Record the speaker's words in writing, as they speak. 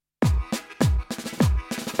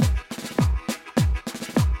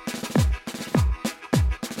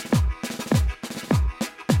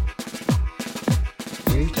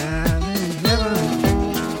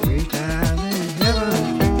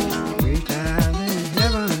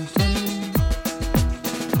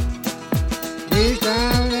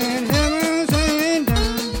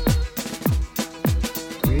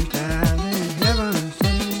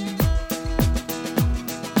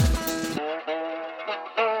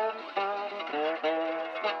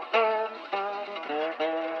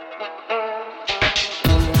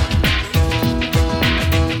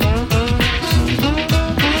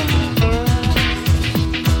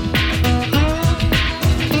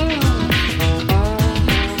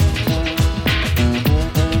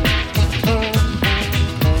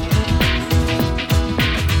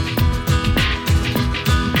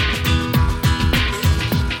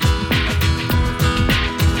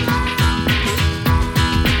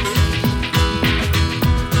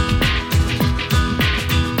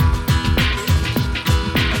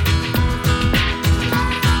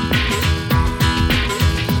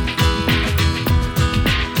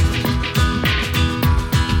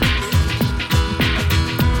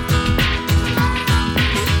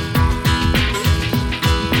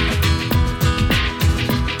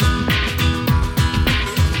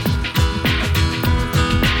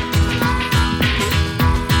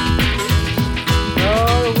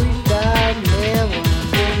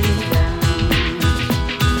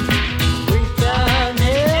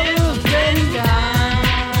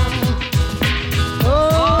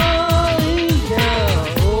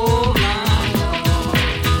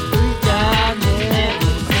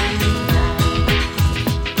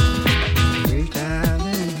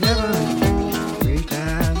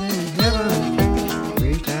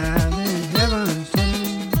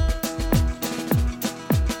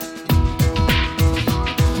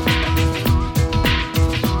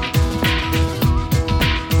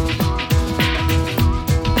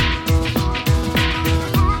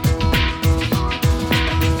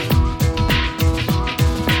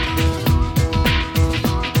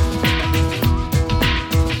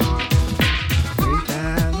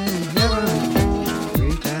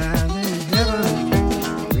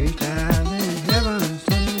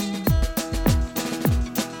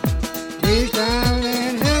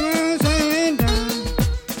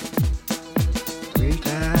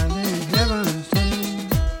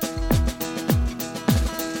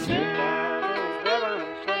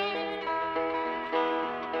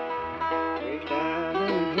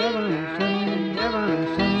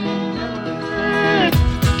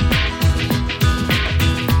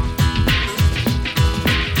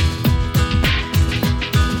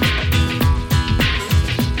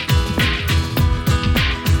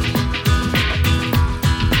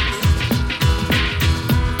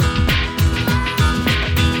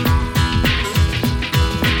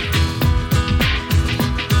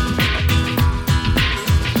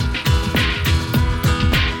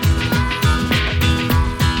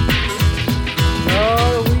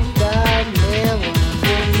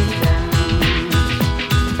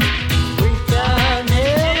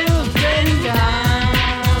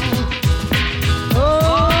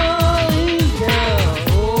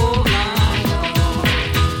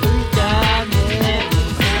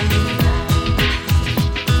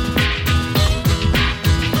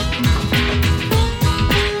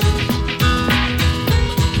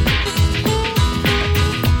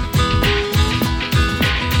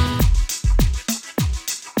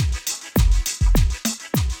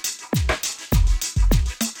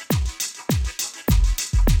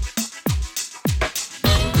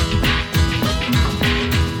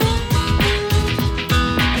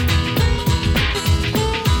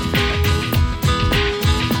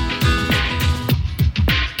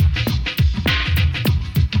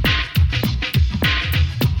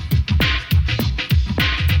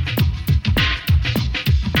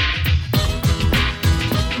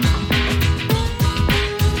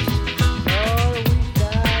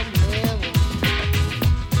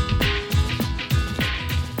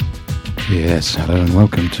Yes, hello and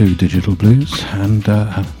welcome to Digital Blues, and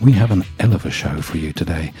we have an L of a show for you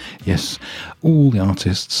today. Yes, all the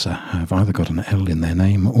artists have either got an L in their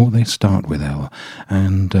name or they start with L,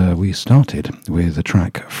 and we started with a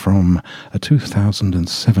track from a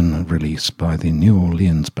 2007 release by the New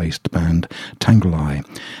Orleans-based band Tangle Eye,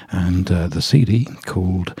 and the CD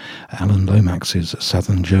called Alan Lomax's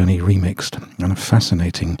Southern Journey Remixed, and a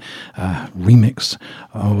fascinating remix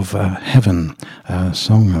of Heaven, a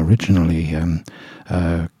song originally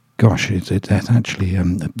it's actually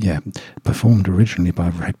performed originally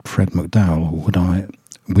by Fred McDowell, I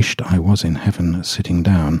Wished I Was in Heaven Sitting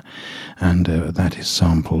Down, and that is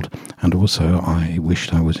sampled, and also I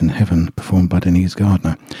Wished I Was in Heaven, performed by Denise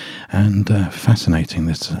Gardner. And fascinating,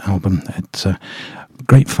 this album. It's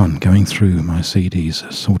great fun going through my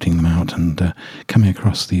CDs, sorting them out, and coming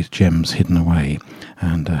across these gems hidden away,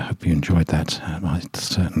 and I hope you enjoyed that. I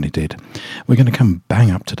certainly did. We're going to come bang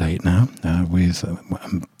up to date now with a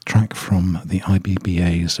track from the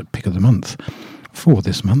IBBA's Pick of the Month. For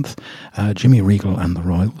this month, Jimmy Regal and the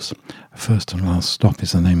Royals. First and Last Stop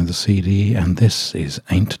is the name of the CD, and this is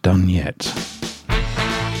Ain't Done Yet.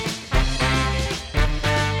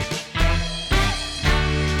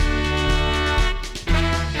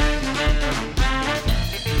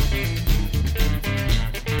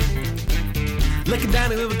 Looking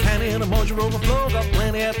down in River County and a moisture overflow, got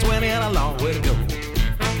plenty at 20 and a long way to go.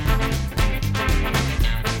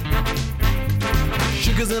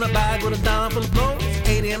 Sugar's in a bag with a dime full of blows,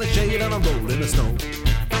 80 in a shade and a roll in the snow.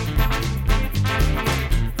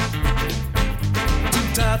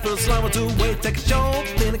 Too tired for a slumber, too wait, take a show,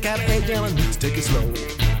 then a cat of age and a needs, take it slow.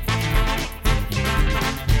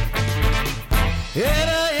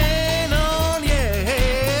 Yeah,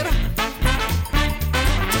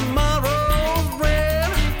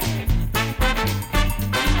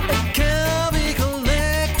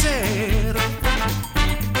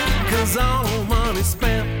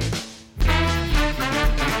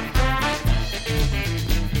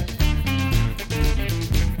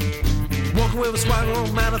 with a swagger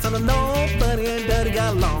on manners and I know, but he ain't dirty,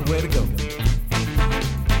 got a long way to go.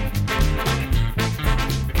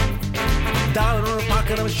 Dollar in a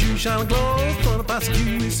pocket of a shoe, shining glow, throwing past a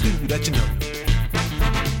curious who that you know.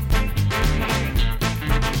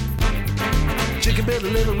 Chicken bit, a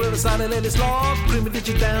little riverside, a lady slaw, creamy ditch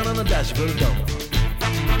you down on the dash for the door.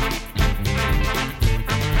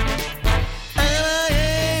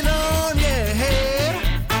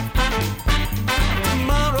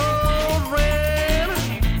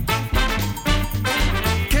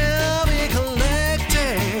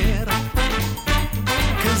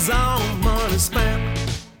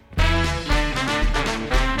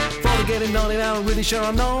 Really sure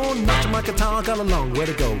I know, not to my guitar, got a long way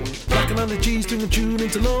to go. Rocking on the G string and tuning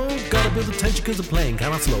to low. Gotta build the tension cause I'm playing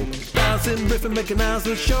kinda slow. Bouncing, riffing, making eyes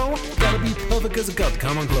with show. Gotta be perfect cause I got the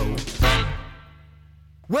common glow.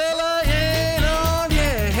 Well, I ain't on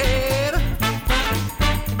yet.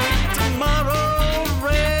 Tomorrow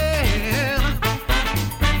rain.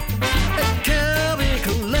 It can't be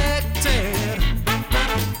collected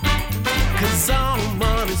cause all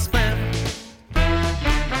money's spent.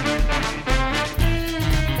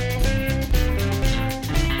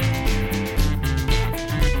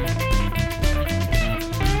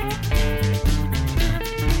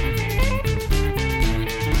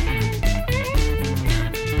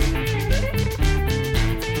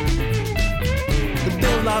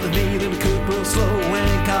 The need in the coupe real slow,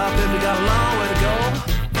 ain't caught, then we got a long way to go.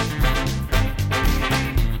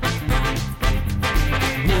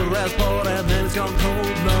 Water has poured and then it's gone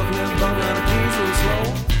cold, nothing in the bone and the keys real slow.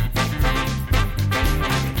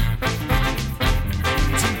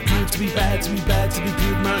 Too good to be bad, to be bad, to be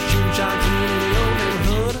good. My shoe shine clean in the old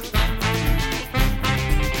neighborhood.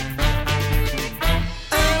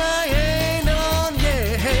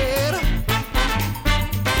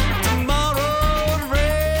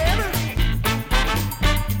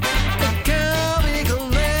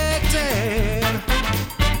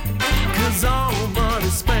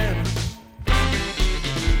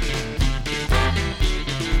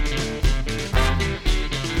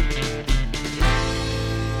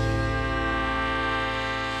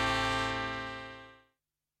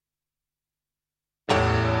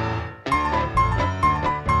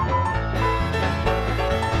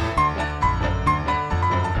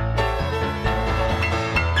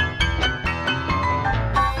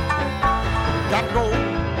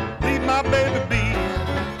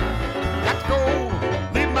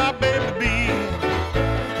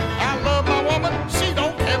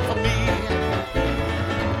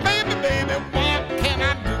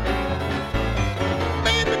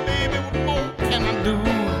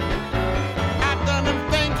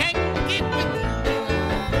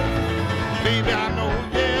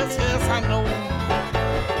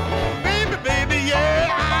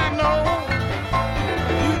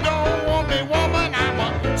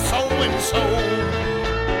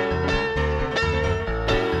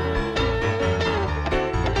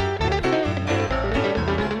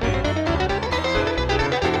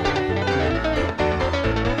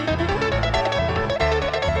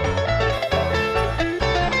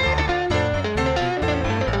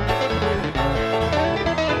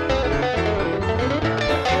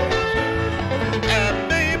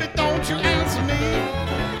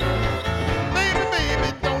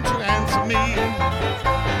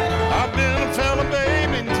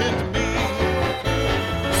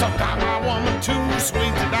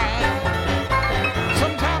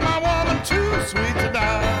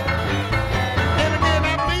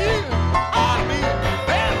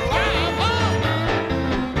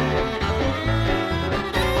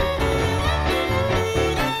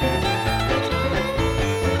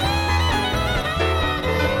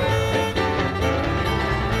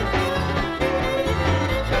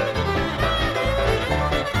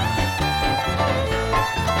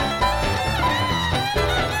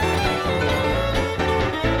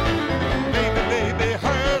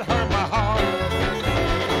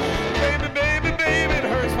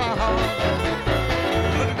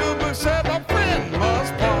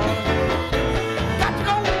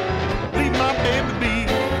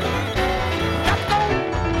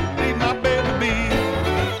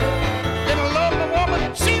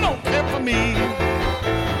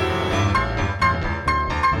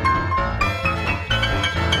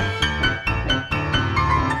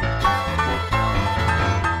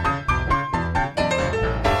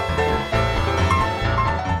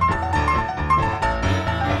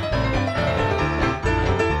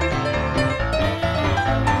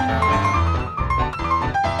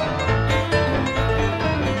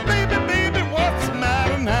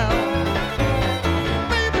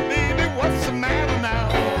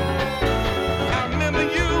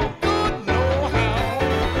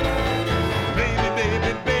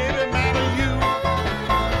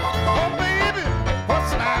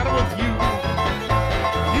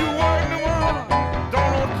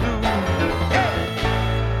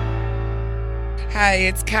 Hi,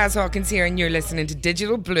 it's Kaz Hawkins here, and you're listening to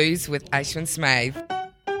Digital Blues with Ashwin Smythe.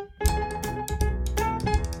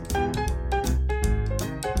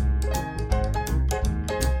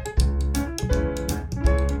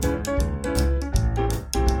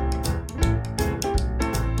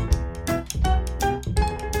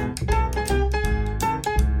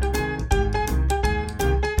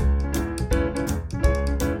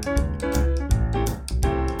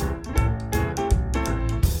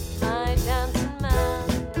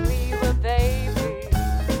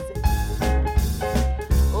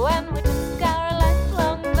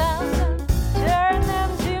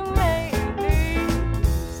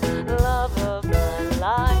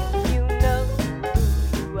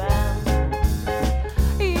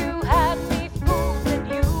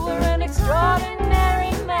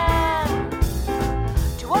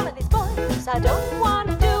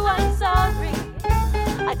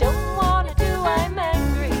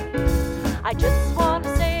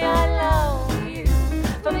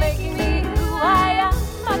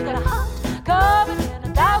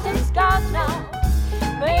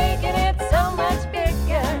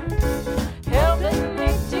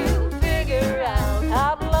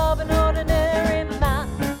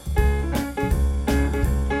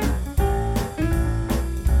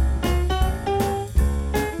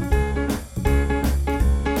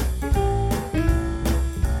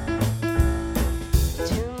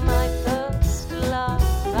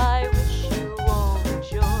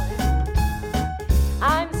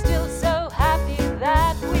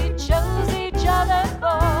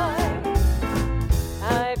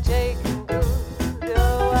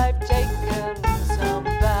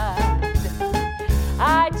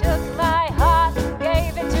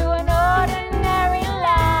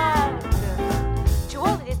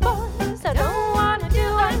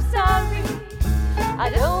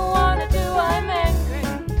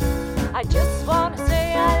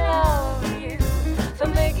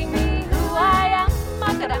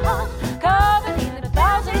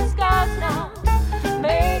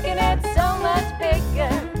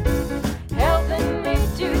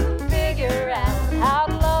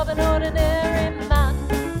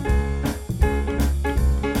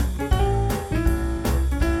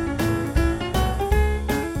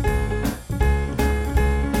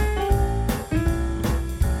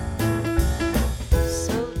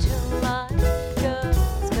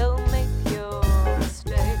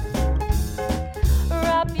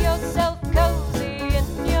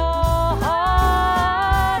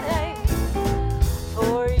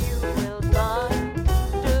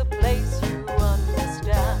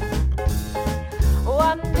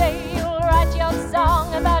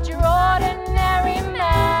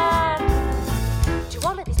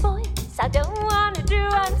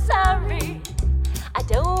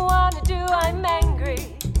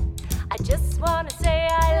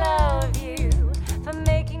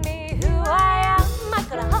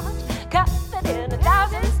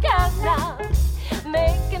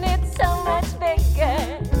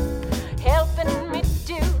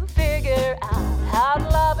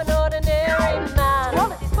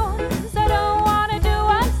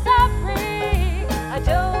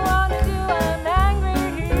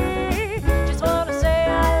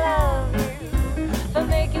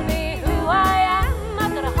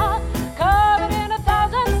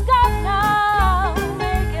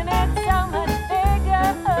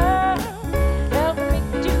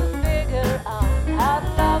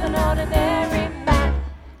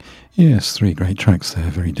 Yes, three great tracks there,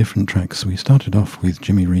 very different tracks. We started off with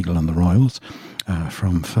Jimmy Regal and the Royals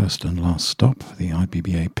from First and Last Stop, the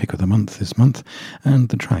IBBA Pick of the Month this month, and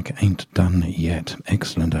the track Ain't Done Yet.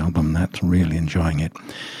 Excellent album, that, really enjoying it.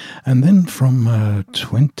 And then from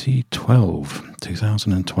 2012,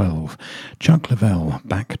 Chuck Leavell,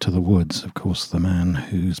 Back to the Woods, of course, the man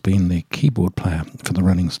who's been the keyboard player for the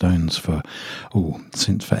Rolling Stones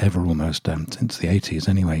since forever almost, since the 80s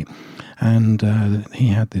anyway. And he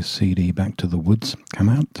had this CD, Back to the Woods, come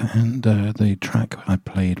out, and the track I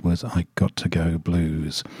played was I Got to Go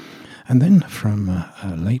Blues. And then from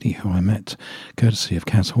a lady who I met, courtesy of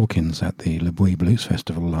Kaz Hawkins at the Le Bouilly Blues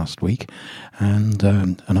Festival last week, and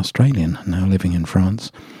an Australian now living in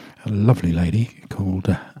France, a lovely lady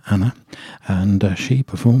called Anna, and she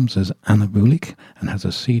performs as Anna Bulik and has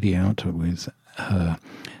a CD out with her,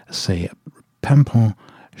 say, Pimpon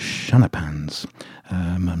Chanapans.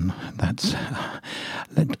 And that's,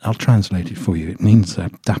 I'll translate it for you. It means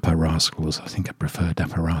Dapper Rascals. I think I prefer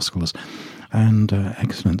Dapper Rascals. and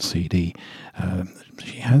excellent CD.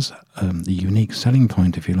 She has the unique selling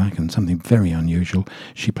point, if you like, and something very unusual.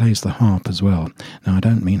 She plays the harp as well. Now, I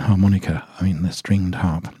don't mean harmonica, I mean the stringed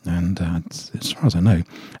harp, and as far as I know,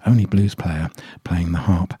 only blues player playing the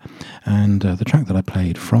harp. And the track that I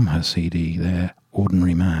played from her CD there,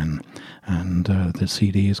 Ordinary Man, and the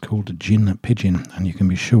CD is called Gin Pigeon, and you can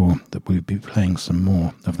be sure that we'll be playing some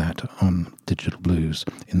more of that on Digital Blues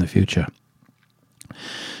in the future.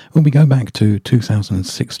 Well, we go back to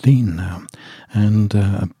 2016 now, and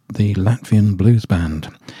the Latvian Blues Band,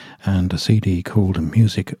 and a CD called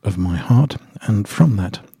Music of My Heart, and from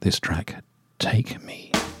that, this track, Take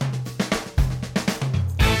Me.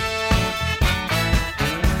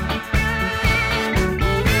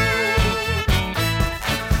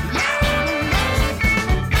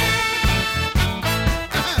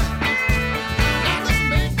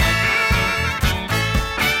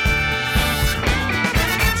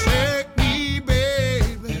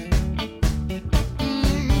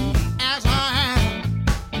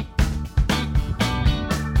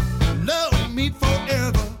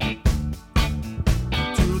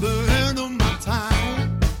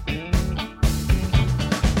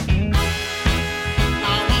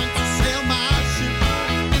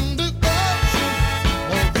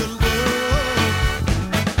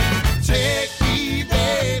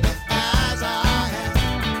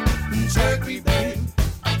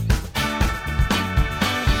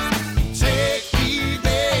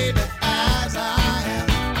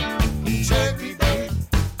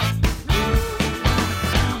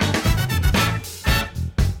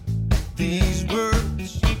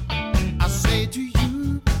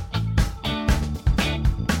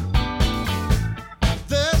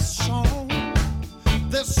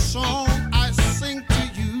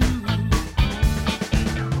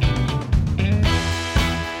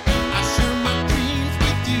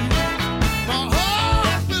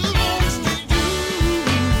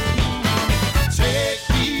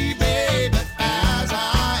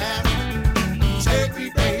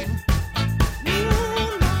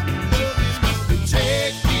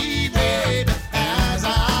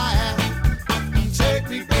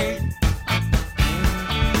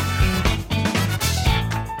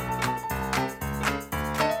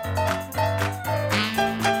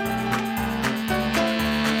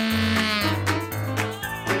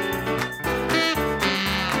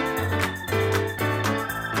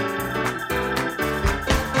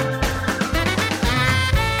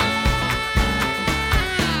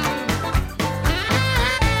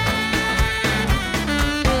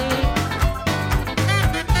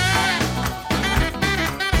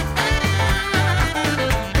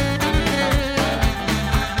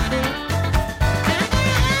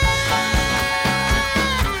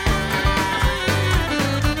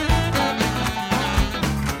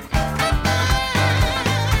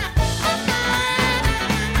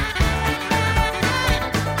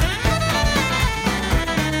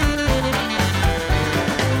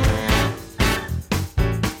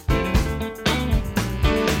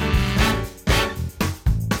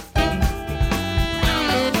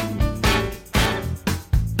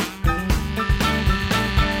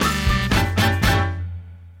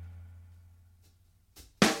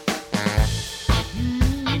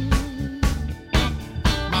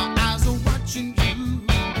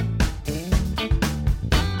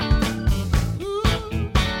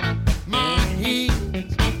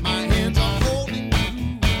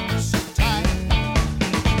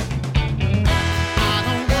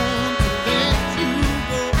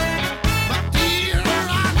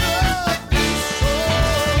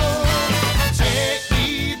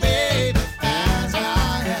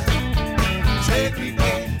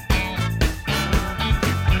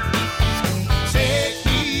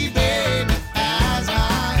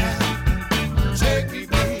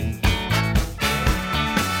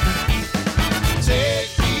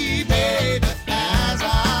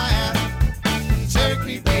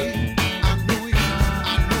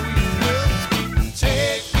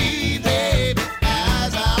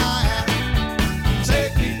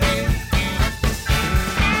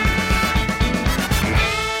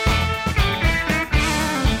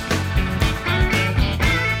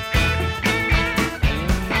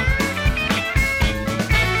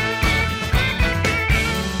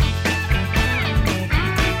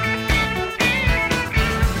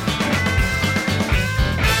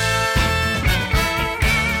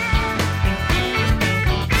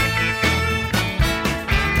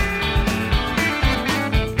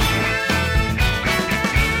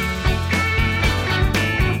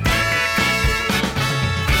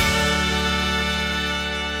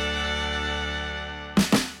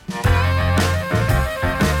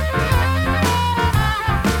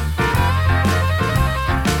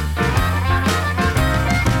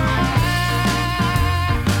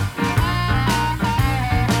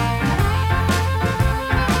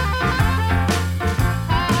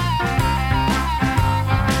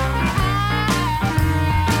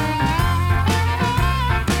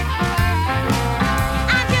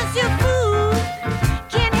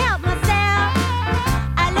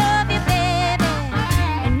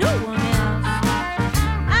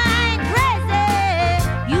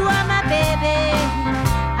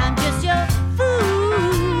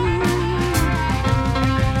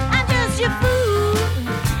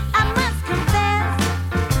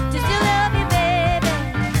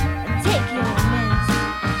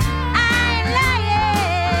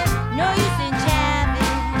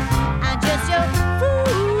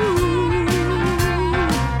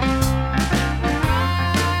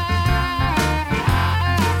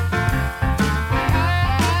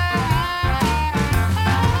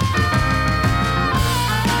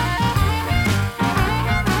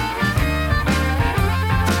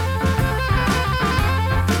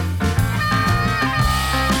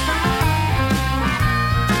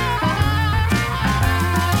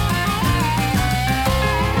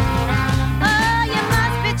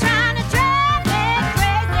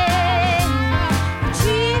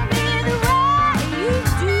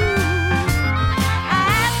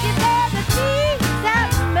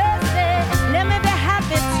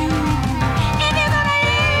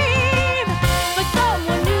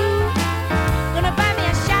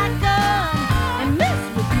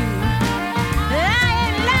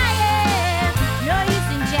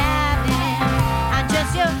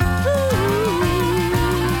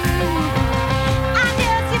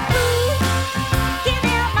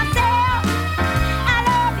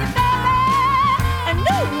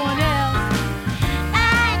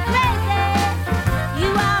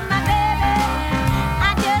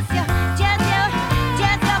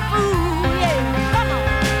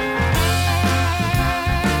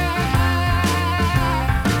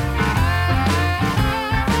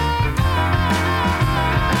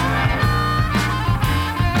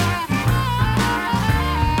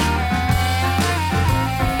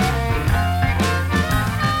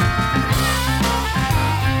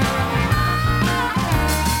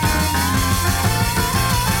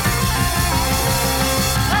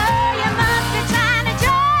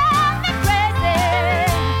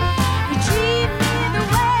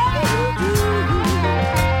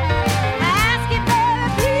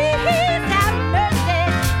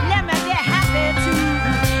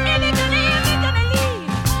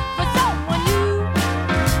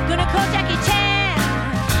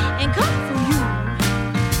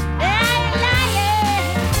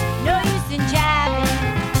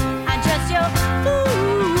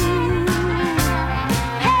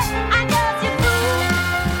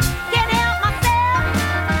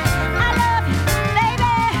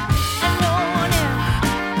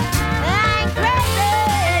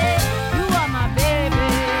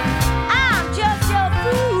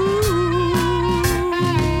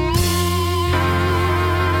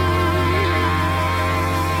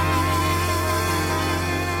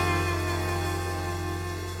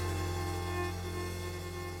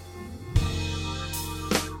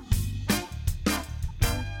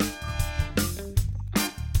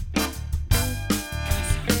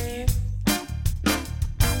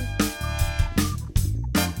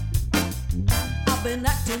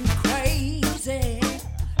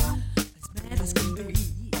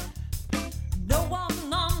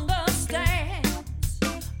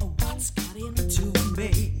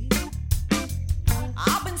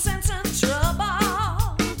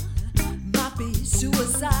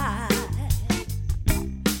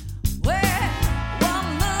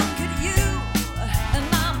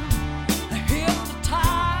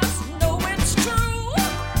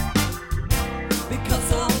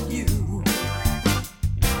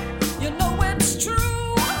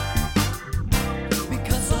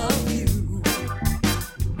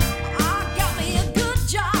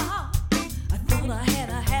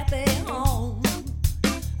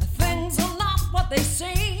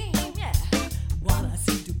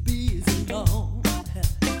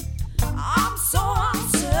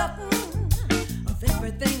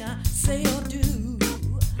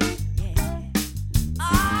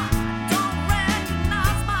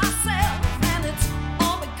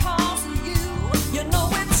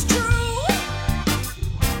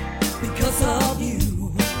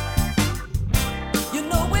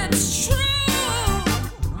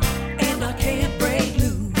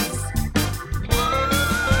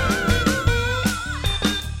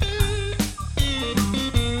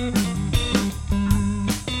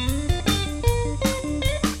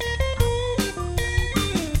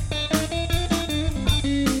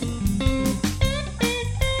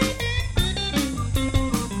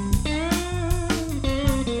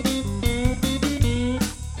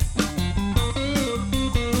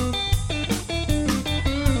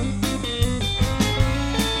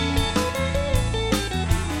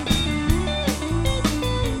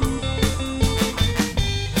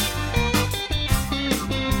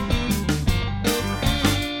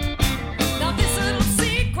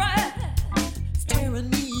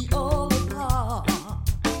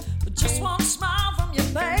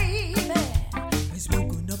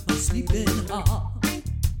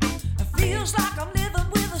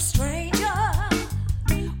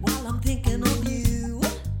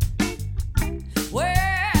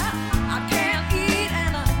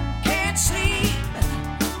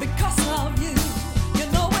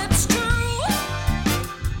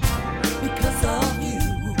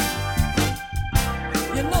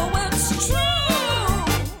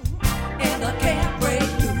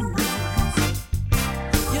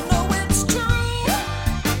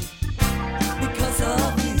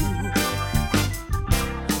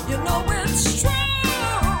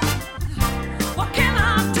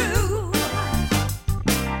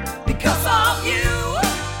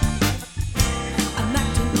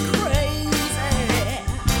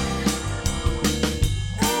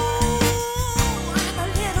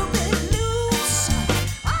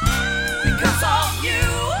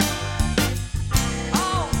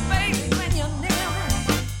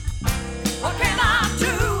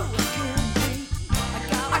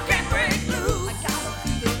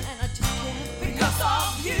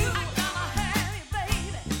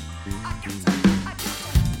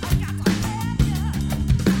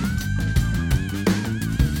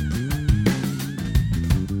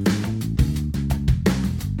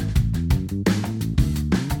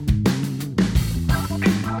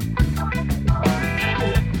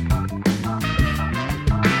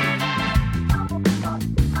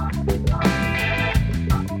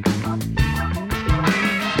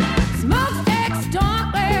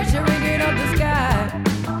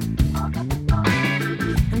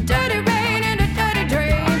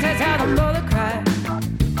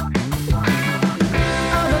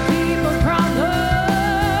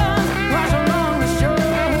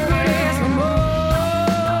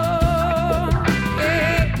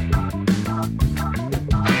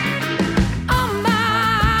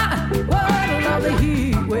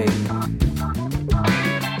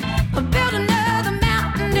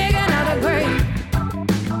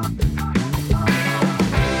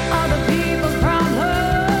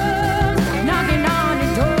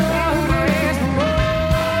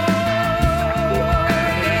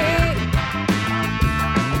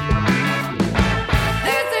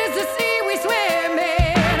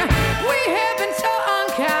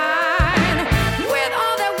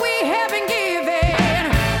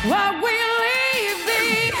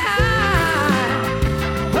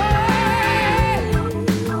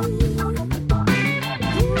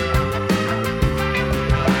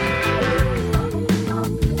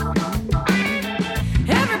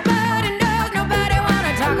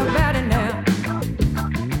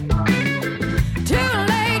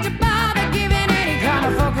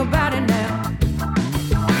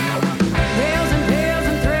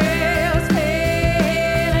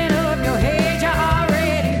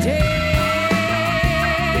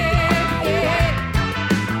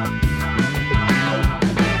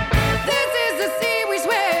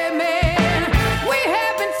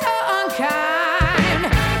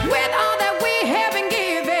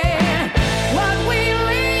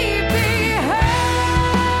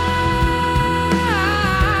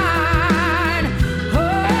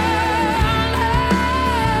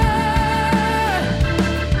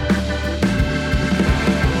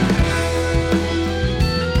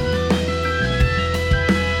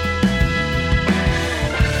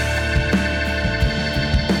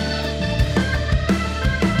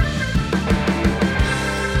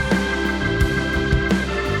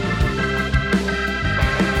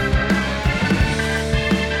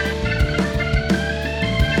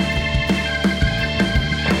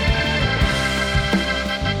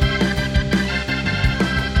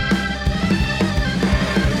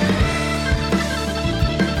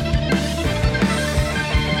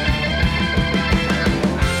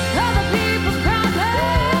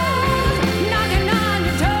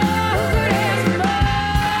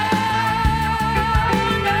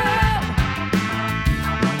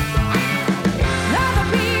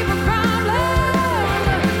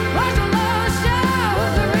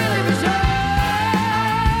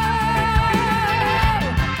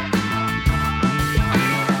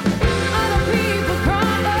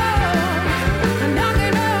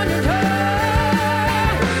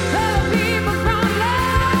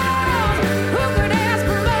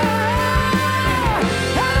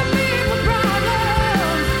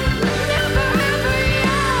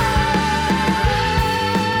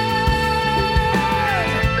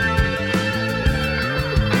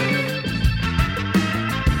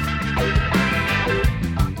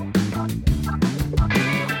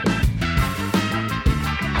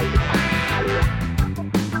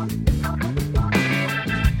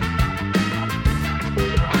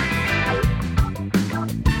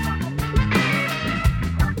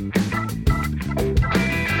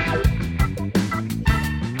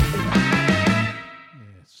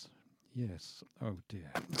 Oh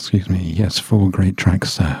dear. Excuse me. Yes, 4 great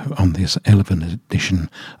tracks on this 11th edition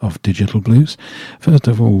of Digital Blues. First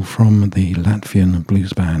of all, from the Latvian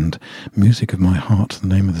blues band Music of My Heart, the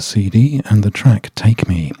name of the CD, and the track Take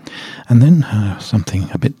Me. And then something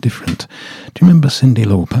a bit different. Do you remember Cyndi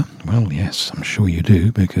Lauper? Well, yes, I'm sure you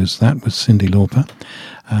do, because that was Cyndi Lauper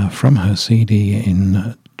from her CD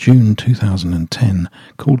in June 2010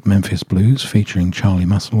 called Memphis Blues, featuring Charlie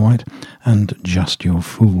Musselwhite and Just Your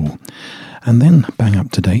Fool. And then bang up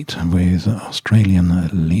to date with Australian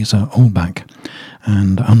Lisa Olbach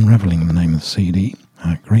and Unravelling, the name of the CD.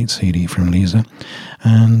 A great CD from Lisa.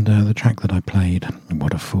 And the track that I played,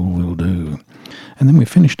 What a Fool Will Do. And then we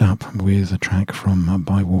finished up with a track from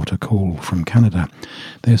Bywater Call from Canada.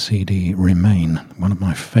 Their CD Remain, one of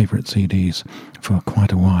my favourite CDs for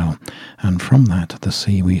quite a while. And from that, The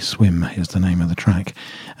Sea We Swim is the name of the track.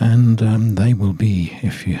 And they will be,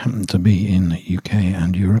 if you happen to be in UK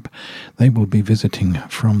and Europe, they will be visiting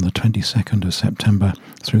from the 22nd of September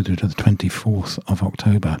through to the 24th of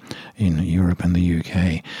October in Europe and the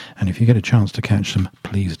UK. And if you get a chance to catch them,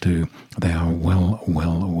 please do. They are well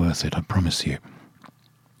worth it, I promise you.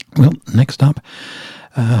 Well, next up,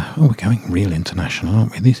 we're going real international,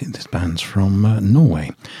 aren't we? This band's from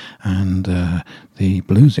Norway, and the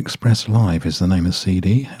Blues Express Live is the name of the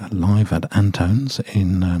CD, live at Antone's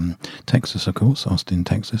in Texas, of course, Austin,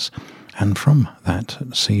 Texas. And from that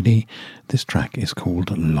CD, this track is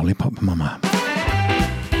called Lollipop Mama.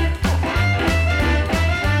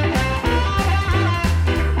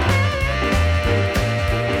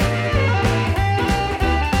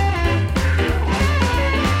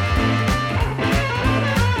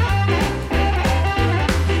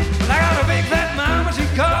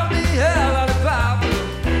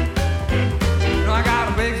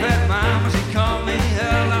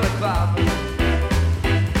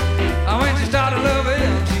 Started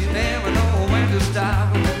loving, she never know when to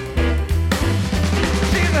stop.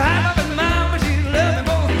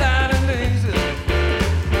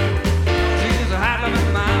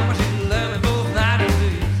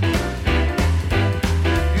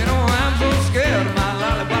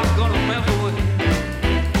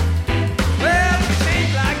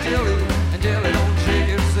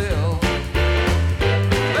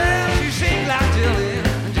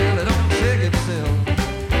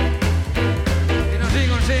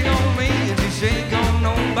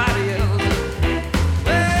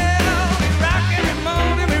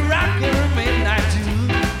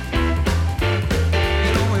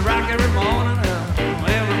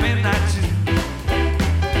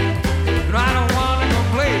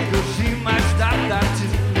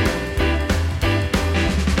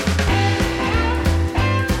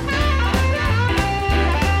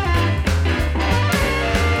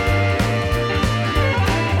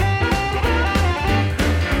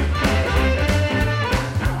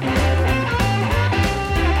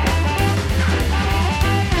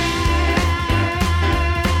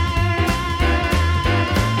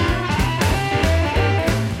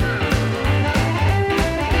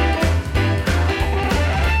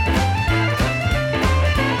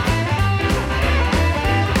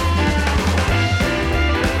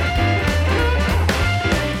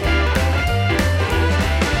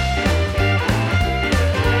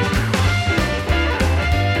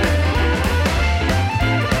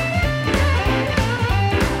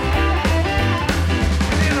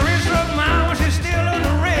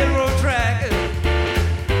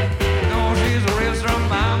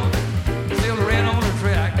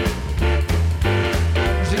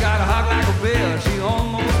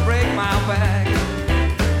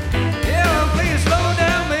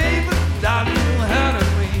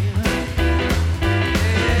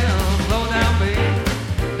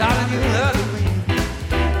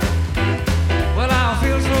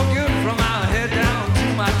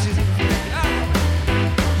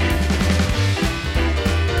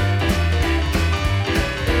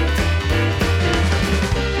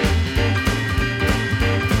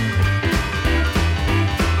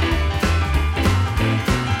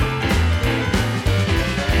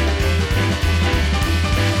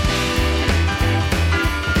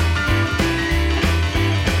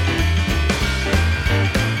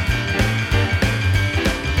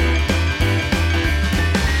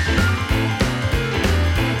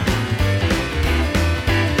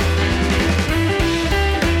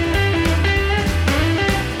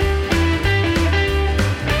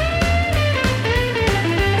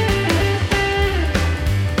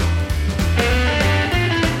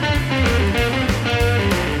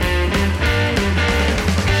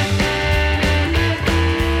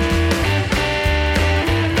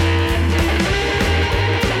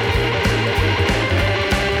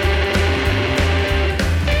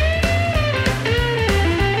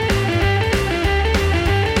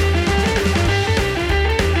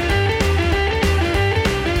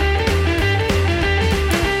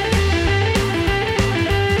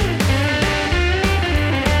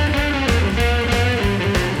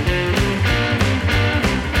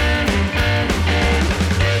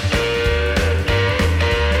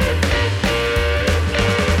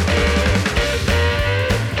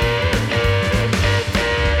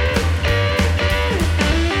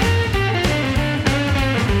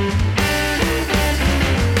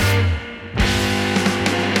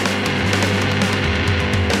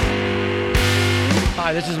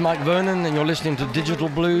 Mike Vernon, and you're listening to Digital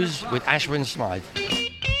Blues with Ashwin Smythe.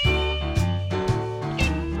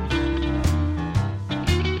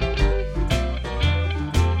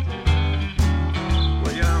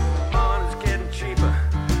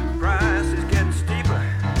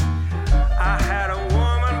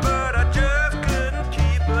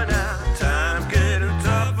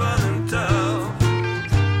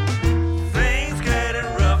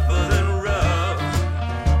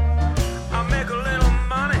 I make a little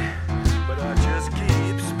money, but I just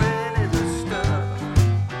keep spending the stuff.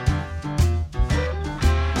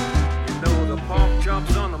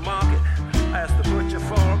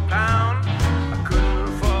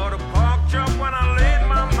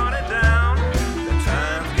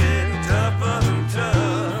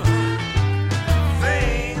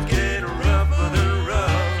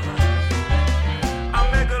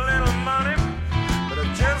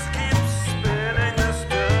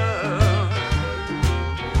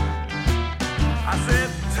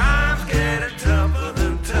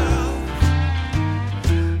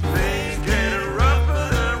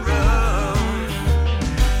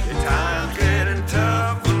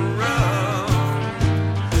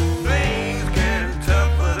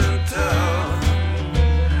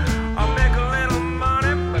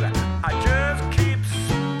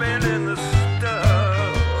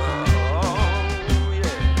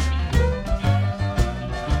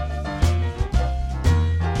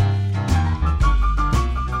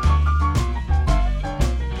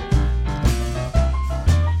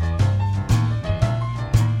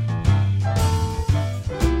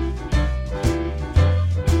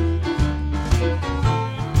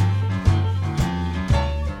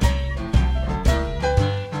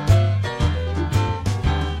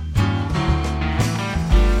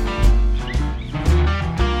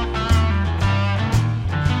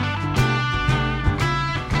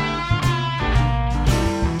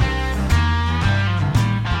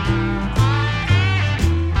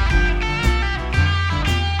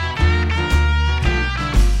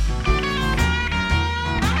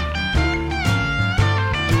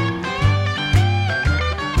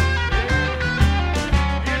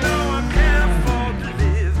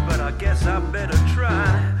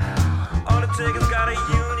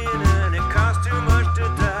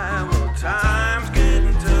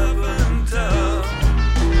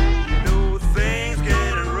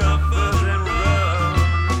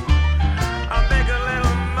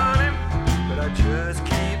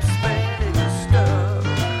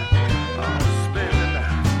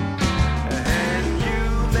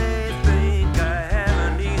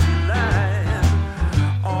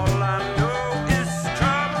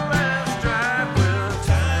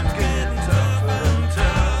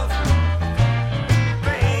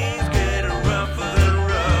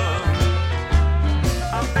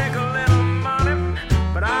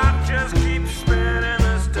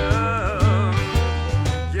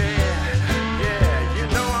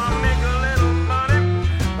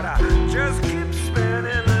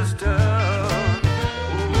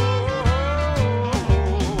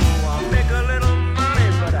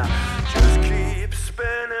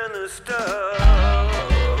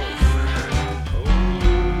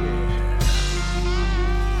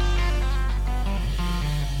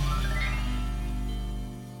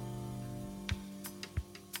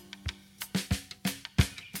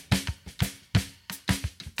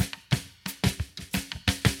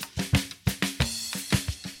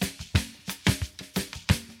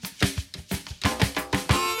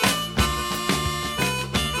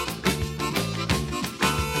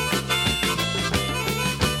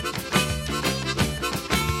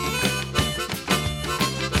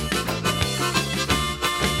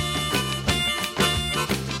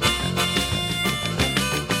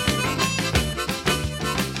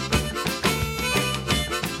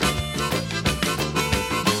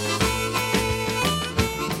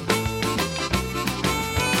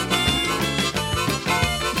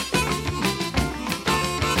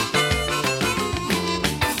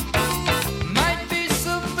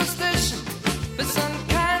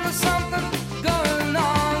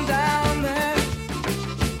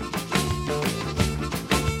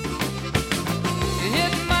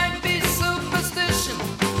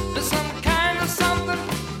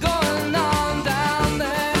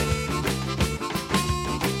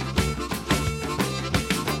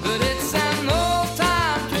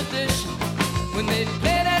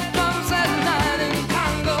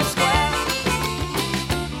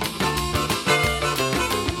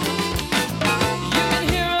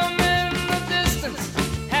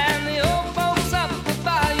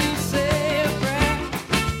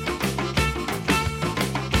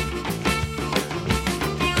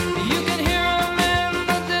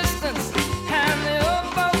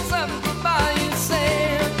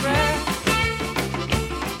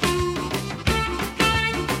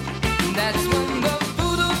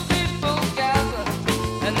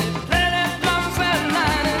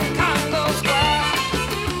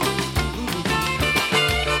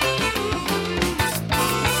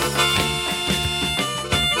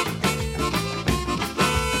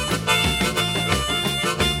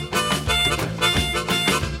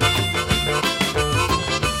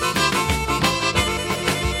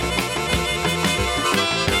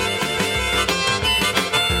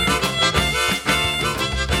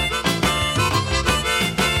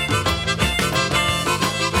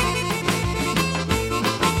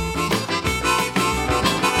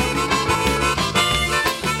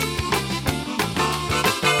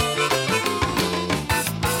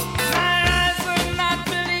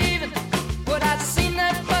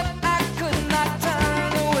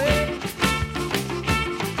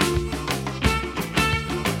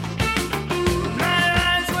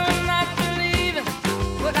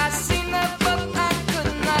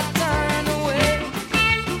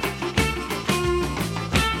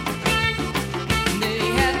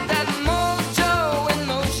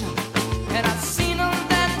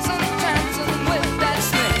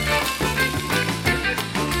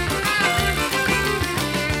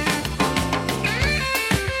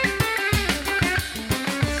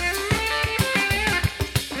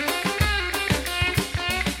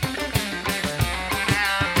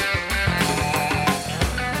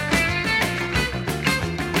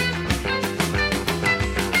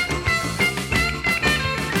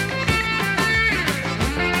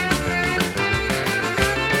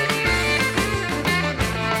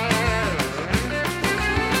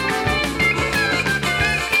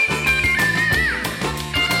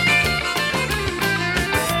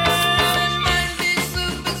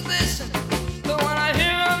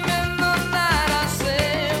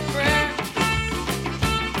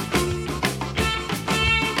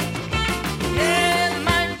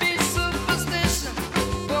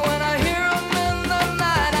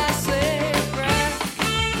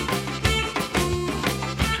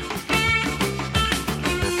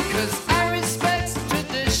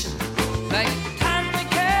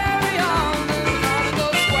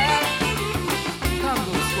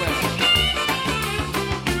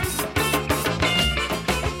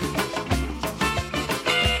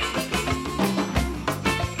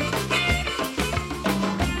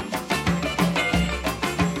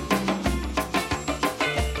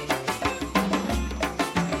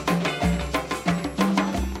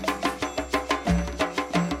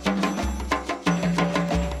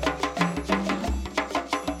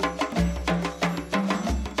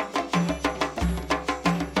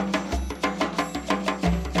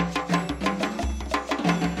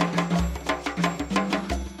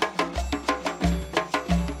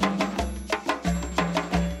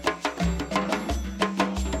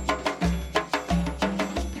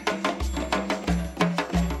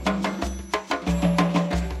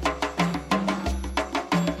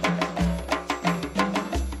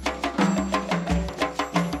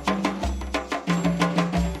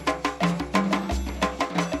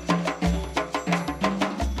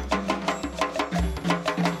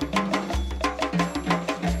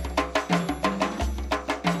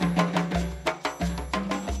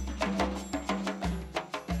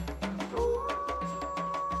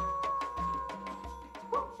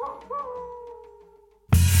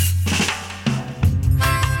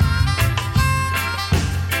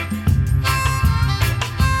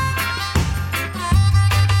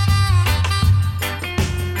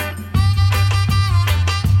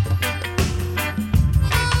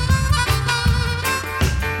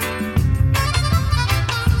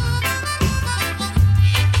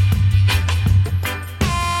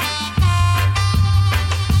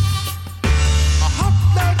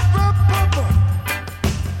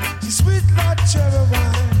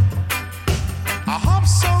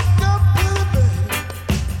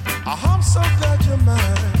 I'm so glad you're mine.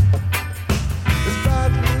 This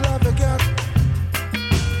bad love I got,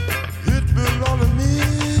 it belongs to me.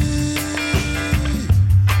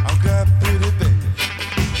 I'm glad, pretty baby,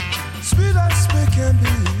 sweet as sweet can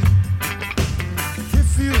be.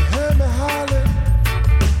 If you hear me hollering,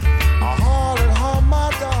 I holler, how my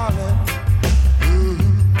darling.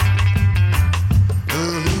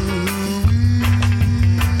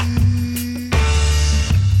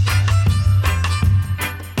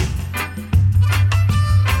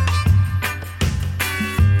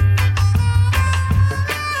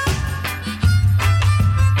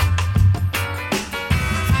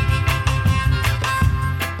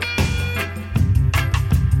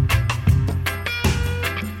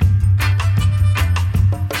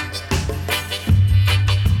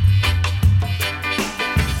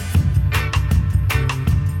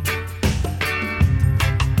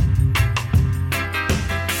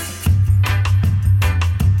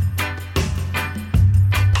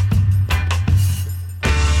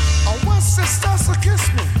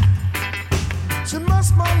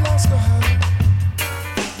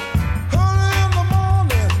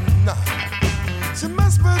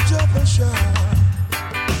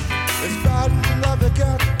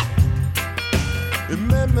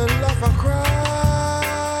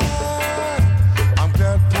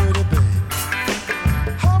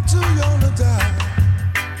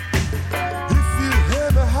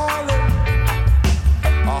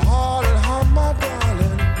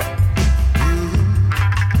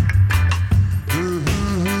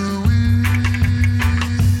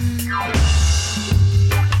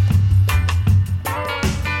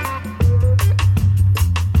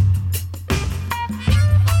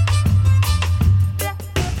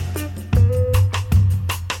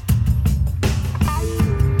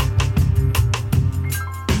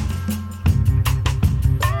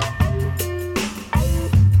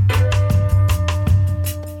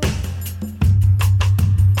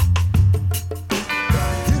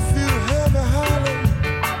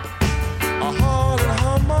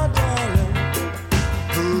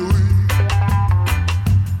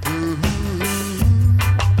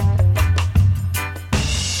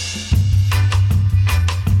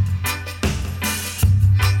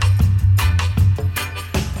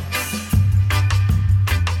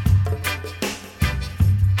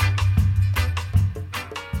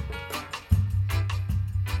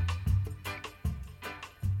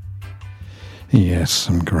 Yes,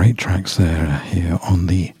 some great tracks there here on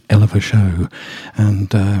the Eliver Show,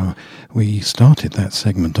 and we started that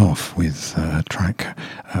segment off with a track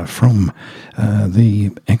from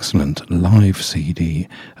the excellent live CD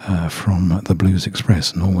from the Blues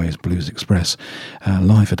Express, Norway's Blues Express,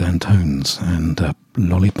 live at Antone's and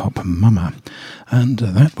Lollipop Mama, and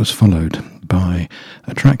that was followed by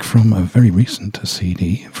a track from a very recent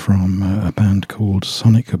CD from a band called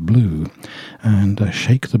Sonic Blue, and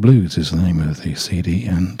Shake the Blues is the name of the CD,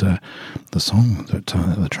 and the song that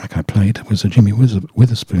the track I played was a Jimmy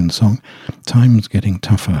Witherspoon song, Time's Getting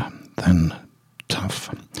Tougher Than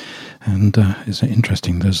Tough. And it's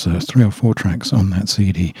interesting, there's 3 or 4 tracks on that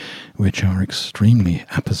CD which are extremely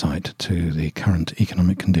apposite to the current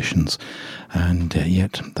economic conditions, and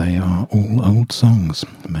yet they are all old songs.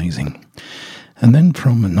 Amazing. And then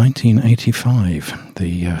from 1985,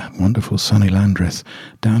 the wonderful Sonny Landreth,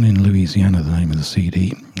 Down in Louisiana, the name of the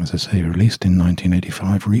CD, as I say, released in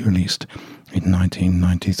 1985, re-released in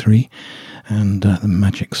 1993, and the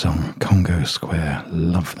magic song, Congo Square.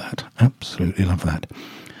 Love that, absolutely love that.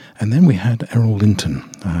 And then we had Errol Linton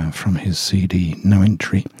from his CD No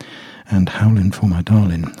Entry, and Howlin' for My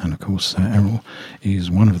Darling. And of course, Errol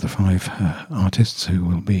is one of the 5 artists who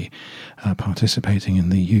will be participating in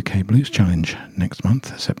the UK Blues Challenge next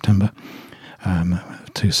month, September,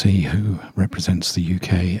 to see who represents the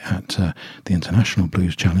UK at the International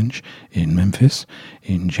Blues Challenge in Memphis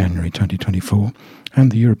in January 2024,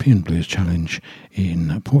 and the European Blues Challenge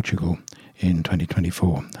in Portugal in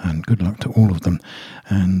 2024, and good luck to all of them.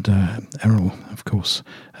 And Errol, of course,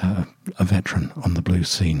 a veteran on the blues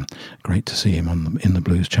scene. Great to see him in the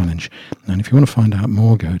Blues Challenge. And if you want to find out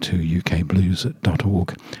more, go to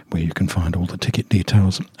ukblues.org, where you can find all the ticket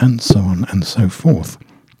details and so on and so forth.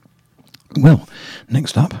 Well,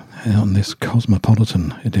 next up on this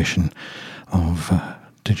cosmopolitan edition of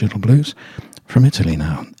Digital Blues, from Italy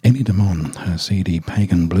now, Elie Damon, her CD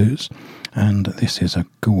Pagan Blues, and this is a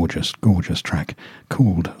gorgeous, gorgeous track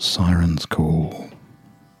called Siren's Call.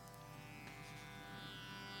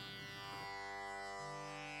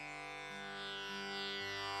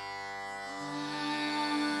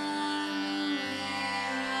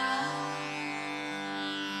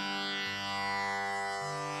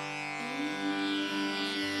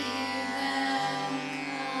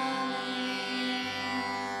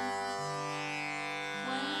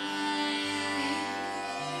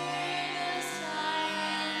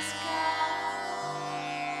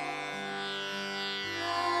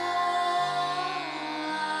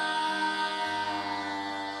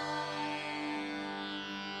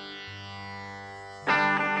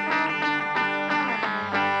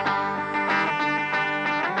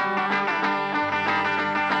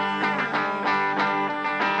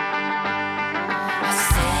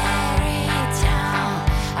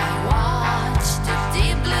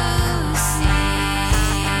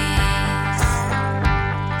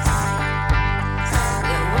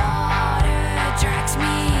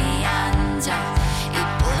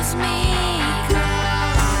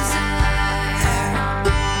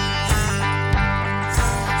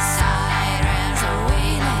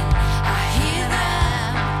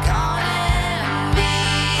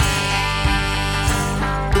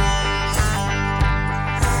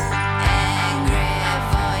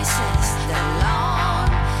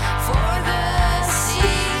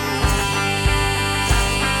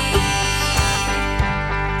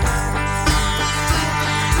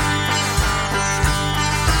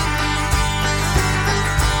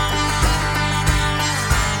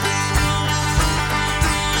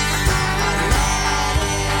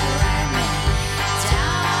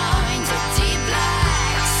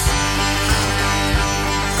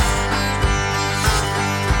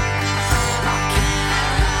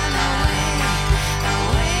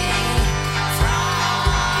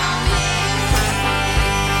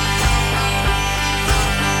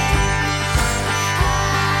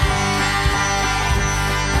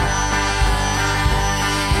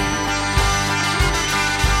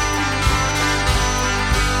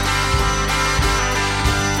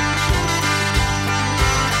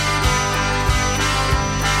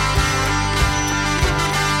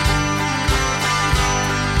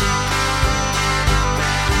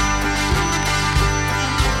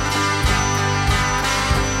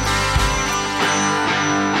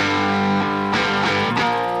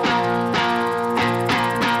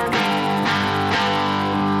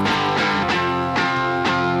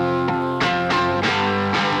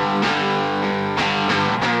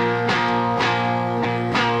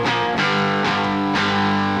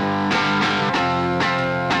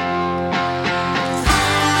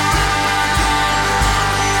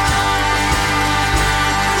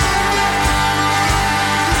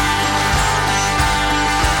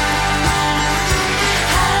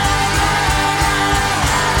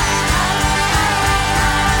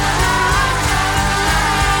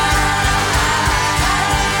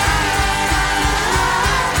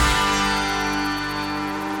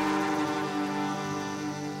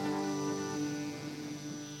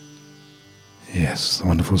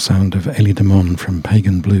 wonderful sound of Ellie Damon from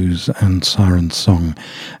Pagan Blues and Siren's Song.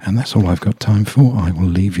 And that's all I've got time for. I will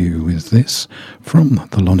leave you with this from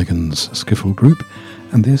the Lonigans Skiffle Group.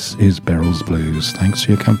 And this is Beryl's Blues. Thanks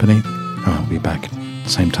for your company. I'll be back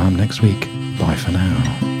same time next week. Bye for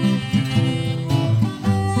now.